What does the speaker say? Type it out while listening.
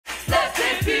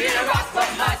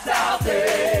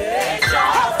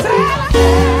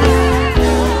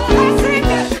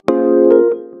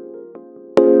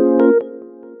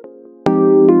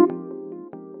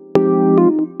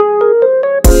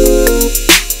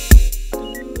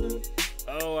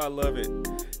love it.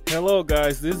 Hello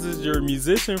guys, this is your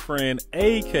musician friend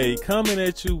AK coming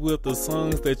at you with the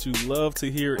songs that you love to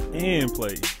hear and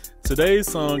play.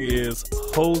 Today's song is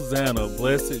Hosanna,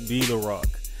 Blessed Be the Rock,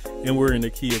 and we're in the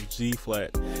key of G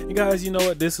flat. And guys, you know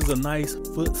what? This is a nice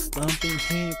foot stomping,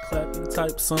 hand clapping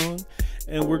type song,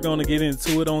 and we're going to get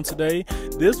into it on today.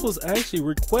 This was actually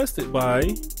requested by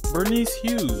Bernice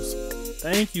Hughes.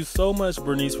 Thank you so much,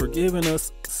 Bernice, for giving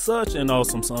us such an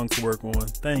awesome song to work on.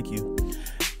 Thank you.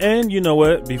 And you know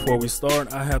what? Before we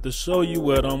start, I have to show you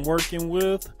what I'm working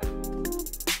with.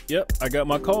 Yep, I got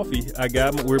my coffee.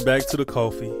 We're back to the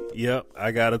coffee. Yep,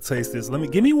 I gotta taste this.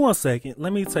 Give me 1 second.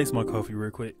 Let me taste my coffee real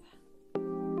quick.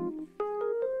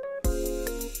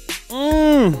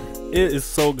 It is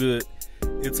so good.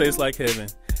 It tastes like heaven.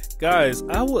 Guys,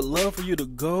 I would love for you to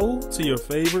go to your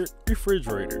favorite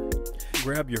refrigerator,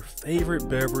 grab your favorite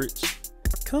beverage,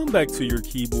 come back to your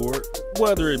keyboard,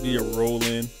 whether it be a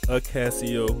Roland, a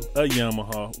Casio, a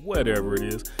Yamaha, whatever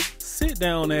it is. Sit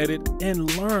down at it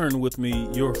and learn with me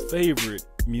your favorite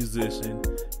musician,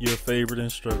 your favorite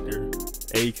instructor,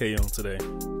 AK on today.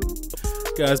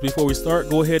 Guys, before we start,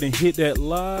 go ahead and hit that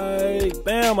like.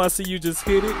 Bam, I see you just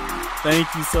hit it. Thank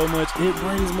you so much. It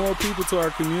brings more people to our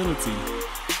community.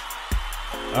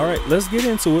 All right, let's get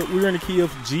into it. We're in the key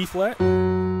of G flat.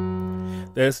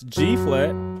 That's G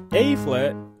flat, A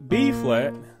flat, B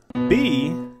flat,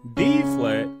 B, D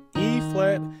flat, E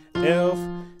flat, F,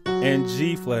 and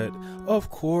G flat. Of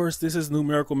course, this is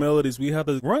numerical melodies. We have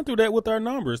to run through that with our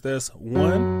numbers. That's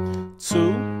 1,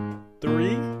 2,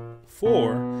 3,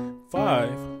 4,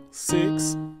 5,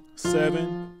 6,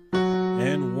 7,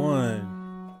 and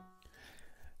 1.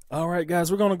 All right,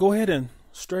 guys, we're going to go ahead and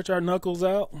stretch our knuckles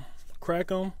out, crack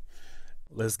them.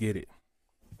 Let's get it.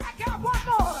 I got one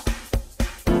more.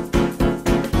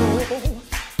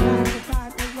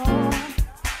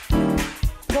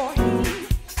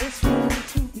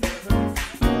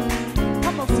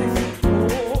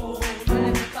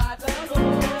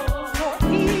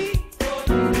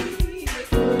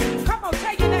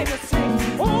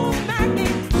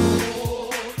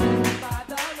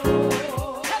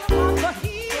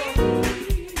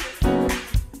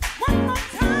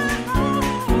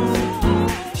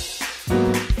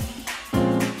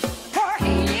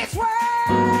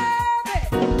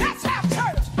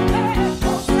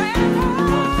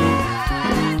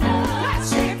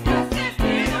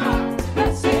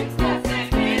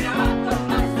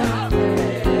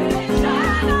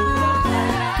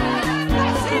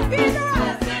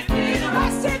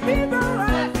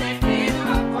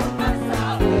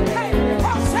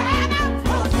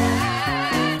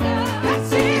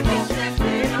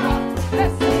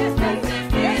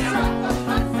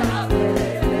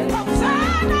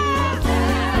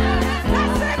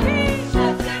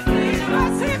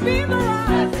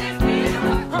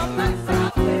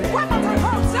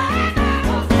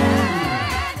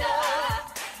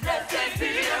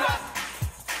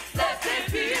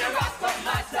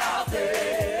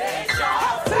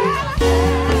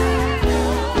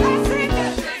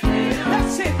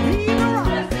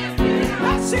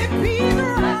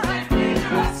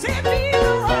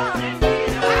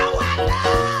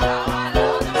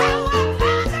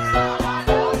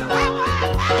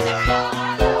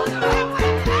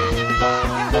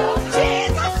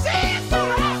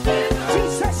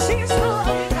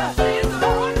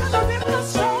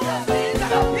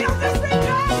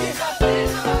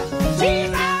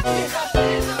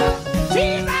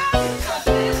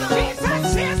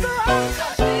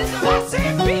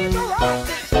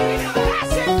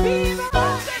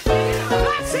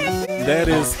 That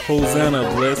is Hosanna,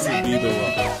 Blessed Be the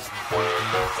Rock.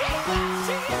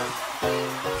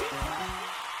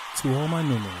 To all my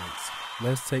numerates,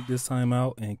 let's take this time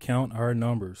out and count our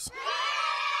numbers.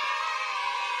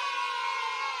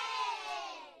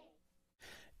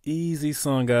 Easy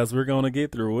song, guys. We're going to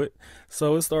get through it.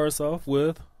 So it starts off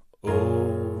with,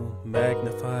 oh,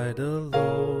 magnify the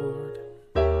Lord,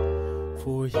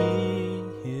 for he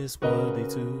is worthy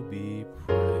to be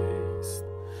praised.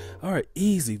 All right,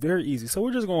 easy, very easy. So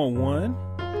we're just going 1.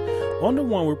 On the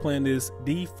 1, we're playing this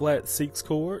D flat 6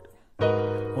 chord.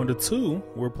 On the 2,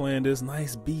 we're playing this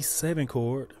nice B7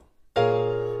 chord.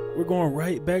 We're going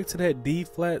right back to that D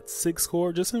flat 6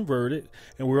 chord, just inverted,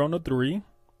 and we're on the 3.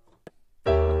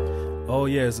 Oh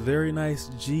yes, very nice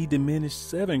G diminished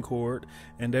 7 chord,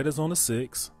 and that is on the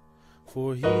 6.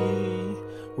 For he,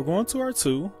 we're going to our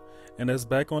 2, and that's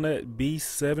back on that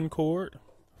B7 chord.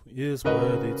 Is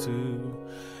worthy to,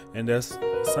 and that's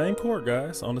same chord,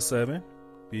 guys, on the 7.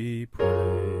 Be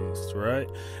praised, right?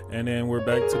 And then we're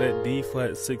back to that D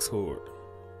flat 6 chord.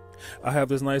 I have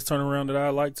this nice turnaround that I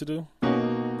like to do.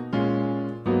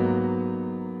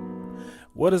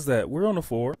 What is that? We're on the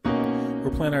 4.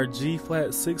 We're playing our G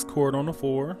flat 6 chord on the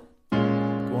 4.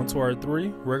 Going to our 3,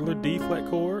 regular D flat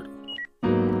chord.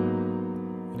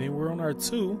 And then we're on our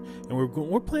 2, and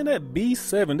we're playing that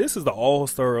B7. This is the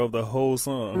all-star of the whole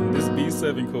song. This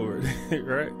B7 chord,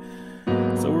 right?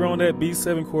 So we're on that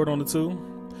B7 chord on the 2,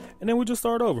 and then we just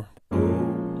start over.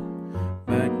 Oh,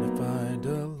 magnify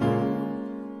the Lord,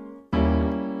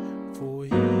 for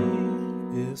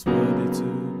He is worthy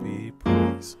to be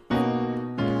praised.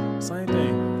 Same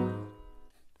thing.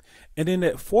 And then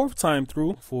that 4th time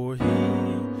through, for He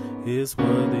is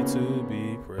worthy to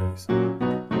be praised.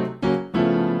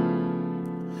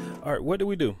 All right, what do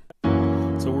we do?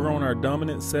 So we're on our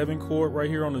dominant 7 chord right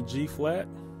here on the G flat.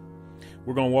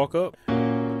 We're gonna walk up.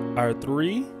 Our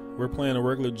 3, we're playing a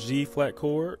regular G flat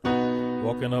chord,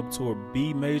 walking up to a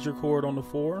B major chord on the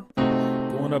 4,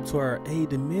 going up to our A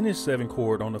diminished 7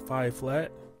 chord on the 5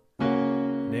 flat.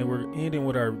 And then we're ending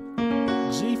with our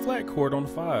G flat chord on the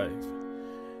 5.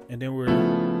 And then we're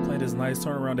playing this nice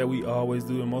turnaround that we always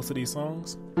do in most of these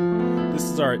songs. This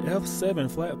is our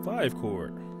F7 flat 5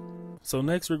 chord. So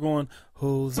next we're going,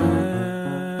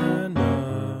 Hosanna,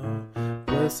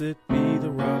 blessed be the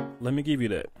rock. Let me give you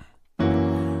that.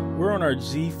 We're on our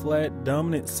G flat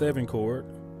dominant 7 chord.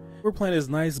 We're playing this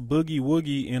nice boogie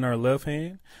woogie in our left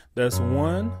hand. That's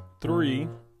 1, 3,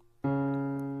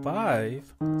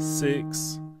 5,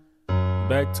 6,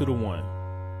 back to the 1.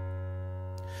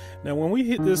 Now when we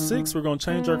hit this 6, we're going to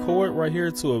change our chord right here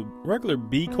to a regular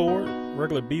B chord,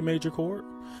 regular B major chord.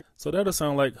 So that'll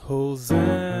sound like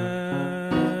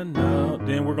Hosanna.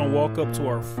 Then we're going to walk up to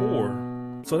our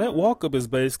 4. So that walk up is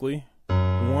basically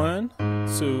 1,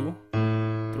 2,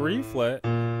 3 flat,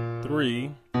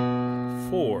 3,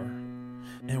 4.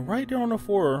 And right there on the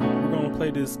 4, we're going to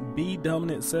play this B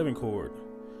dominant 7 chord.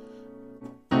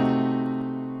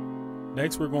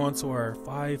 Next we're going to our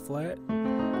 5 flat.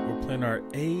 We're playing our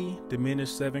A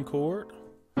diminished 7 chord,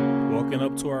 walking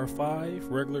up to our 5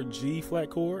 regular G flat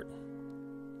chord.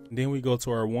 Then we go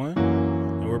to our 1,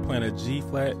 and we're playing a G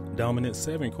flat dominant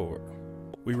 7 chord.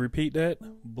 We repeat that,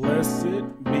 blessed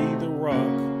be the rock.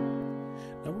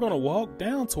 Now we're going to walk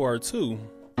down to our 2.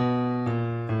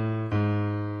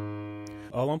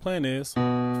 All I'm playing is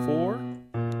 4,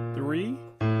 3,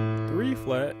 3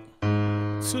 flat,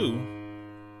 2.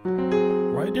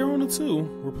 Right there on the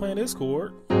 2, we're playing this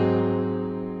chord.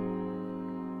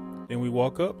 Then we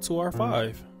walk up to our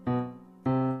 5.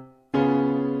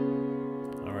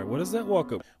 What is that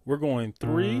walk up? We're going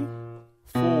 3,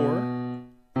 4,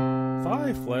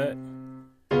 5 flat.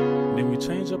 Then we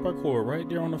change up our chord right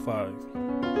there on the 5.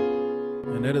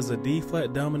 And that is a D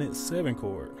flat dominant 7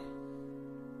 chord.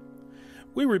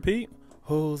 We repeat,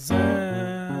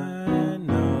 Hosanna,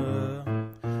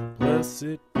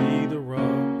 blessed be the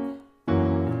rock,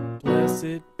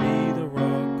 blessed be the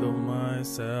rock of my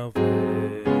salvation.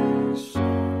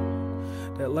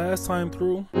 That last time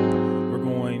through, we're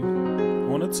going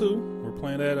on a 2, we're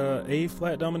playing that A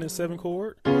flat dominant 7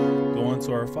 chord, going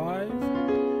to our 5,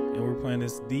 and we're playing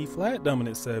this D flat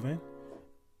dominant 7,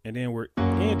 and then we're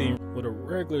ending with a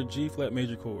regular G flat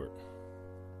major chord.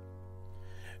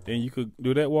 Then you could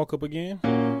do that walk up again.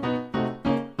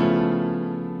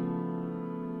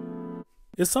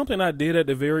 It's something I did at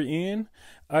the very end.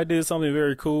 I did something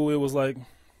very cool. It was like,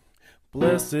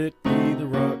 blessed be the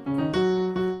rock,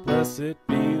 blessed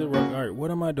be the rock. All right,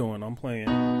 what am I doing? I'm playing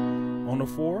on the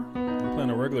 4, I'm playing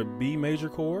a regular B major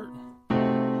chord,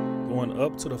 going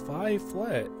up to the 5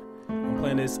 flat, I'm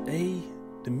playing this A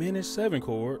diminished 7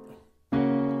 chord,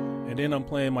 and then I'm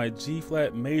playing my G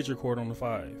flat major chord on the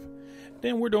 5.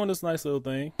 Then we're doing this nice little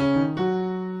thing.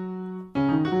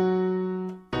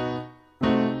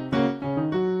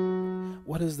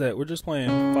 What is that? We're just playing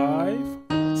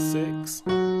 5, 6,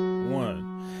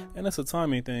 1, and that's a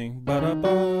timing thing.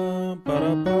 Ba-da-ba,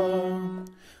 ba-da-ba.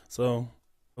 So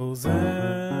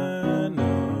Hosanna,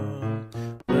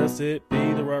 blessed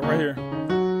be the rock, right here.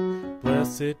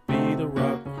 Blessed be the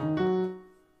rock.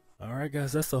 All right,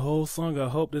 guys, that's the whole song. I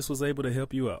hope this was able to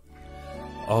help you out.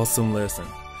 Awesome lesson.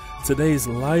 Today's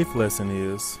life lesson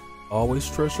is always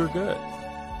trust your gut.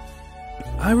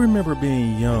 I remember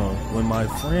being young when my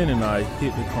friend and I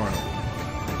hit the carnival,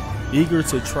 eager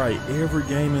to try every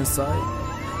game in sight,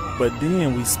 but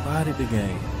then we spotted the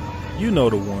game. You know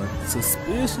the one,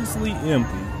 suspiciously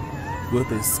empty,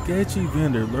 with a sketchy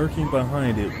vendor lurking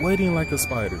behind it, waiting like a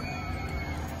spider.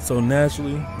 So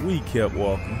naturally, we kept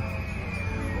walking.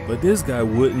 But this guy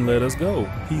wouldn't let us go.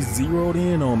 He zeroed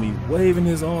in on me, waving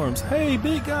his arms. Hey,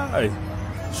 big guy,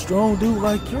 strong dude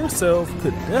like yourself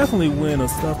could definitely win a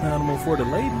stuffed animal for the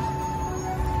lady.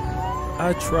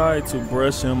 I tried to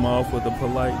brush him off with a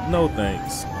polite no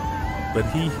thanks, But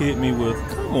he hit me with,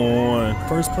 come on,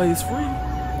 first place free.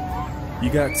 You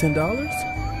got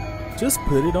 $10? Just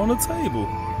put it on the table.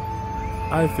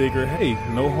 I figured, hey,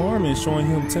 no harm in showing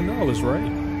him $10,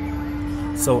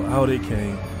 right? So out it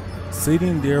came,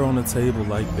 sitting there on the table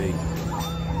like bait.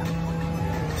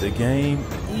 The game,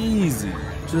 easy.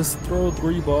 Just throw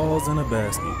 3 balls in a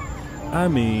basket. I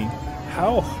mean,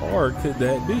 how hard could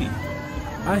that be?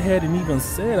 I hadn't even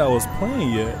said I was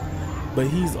playing yet, but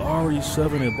he's already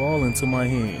shoving a ball into my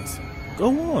hands.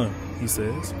 Go on, he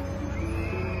says.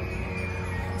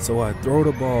 So I throw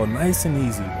the ball nice and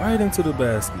easy right into the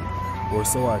basket, or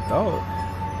so I thought.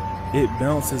 It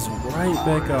bounces right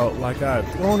back out like I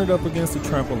had thrown it up against the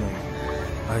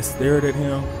trampoline. I stared at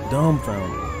him,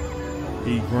 dumbfounded.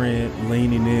 He grinned,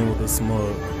 leaning in with a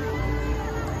smug,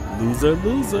 loser,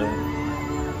 loser.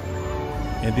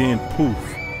 And then poof,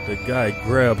 the guy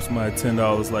grabs my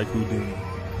 $10 like Houdini.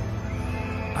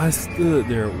 I stood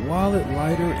there, wallet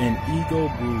lighter and ego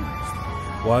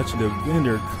bruised, watching the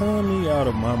vendor con me out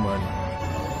of my money.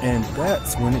 And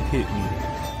that's when it hit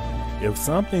me. If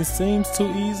something seems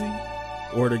too easy,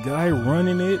 or the guy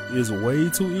running it is way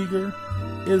too eager,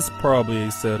 it's probably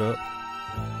a setup.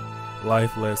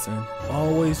 Life lesson,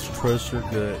 always trust your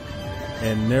gut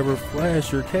and never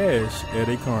flash your cash at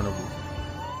a carnival.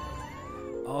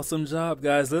 Awesome job,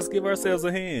 guys. Let's give ourselves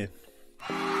a hand.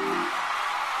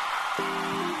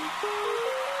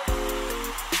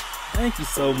 Thank you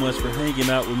so much for hanging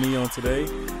out with me on today.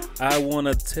 I want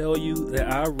to tell you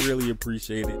that I really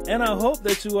appreciate it. And I hope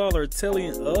that you all are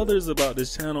telling others about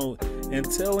this channel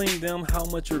and telling them how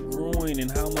much you're growing and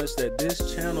how much that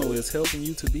this channel is helping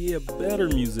you to be a better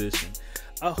musician.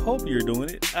 I hope you're doing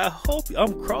it.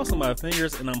 I'm crossing my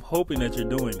fingers and I'm hoping that you're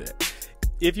doing that.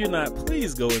 If you're not,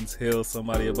 please go and tell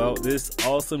somebody about this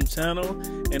awesome channel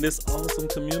and this awesome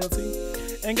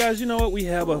community. And guys, you know what? We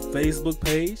have a Facebook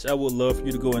page. I would love for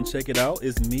you to go and check it out.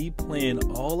 It's me playing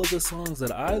all of the songs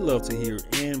that I love to hear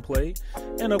and play.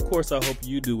 And of course, I hope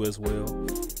you do as well.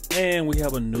 And we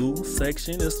have a new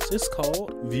section. It's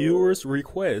called Viewers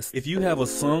Request. If you have a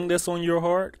song that's on your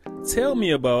heart, tell me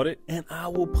about it and I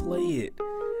will play it.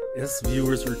 It's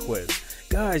Viewers Request.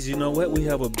 Guys, you know what? We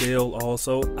have a bell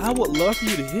also. I would love for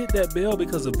you to hit that bell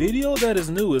because a video that is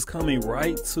new is coming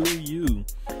right to you.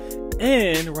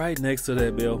 And right next to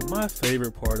that bell, my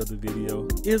favorite part of the video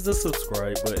is the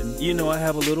subscribe button. You know, I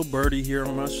have a little birdie here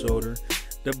on my shoulder.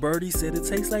 The birdie said it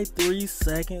takes like 3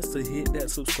 seconds to hit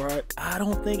that subscribe. I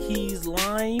don't think he's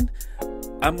lying.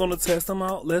 I'm going to test him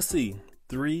out. Let's see.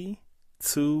 3,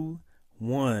 2,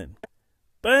 1.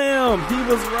 Bam!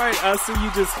 He was right. I see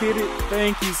you just hit it.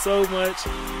 Thank you so much.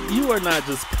 You are not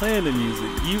just playing the music.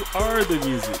 You are the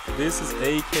music. This is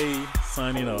AK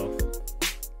signing off.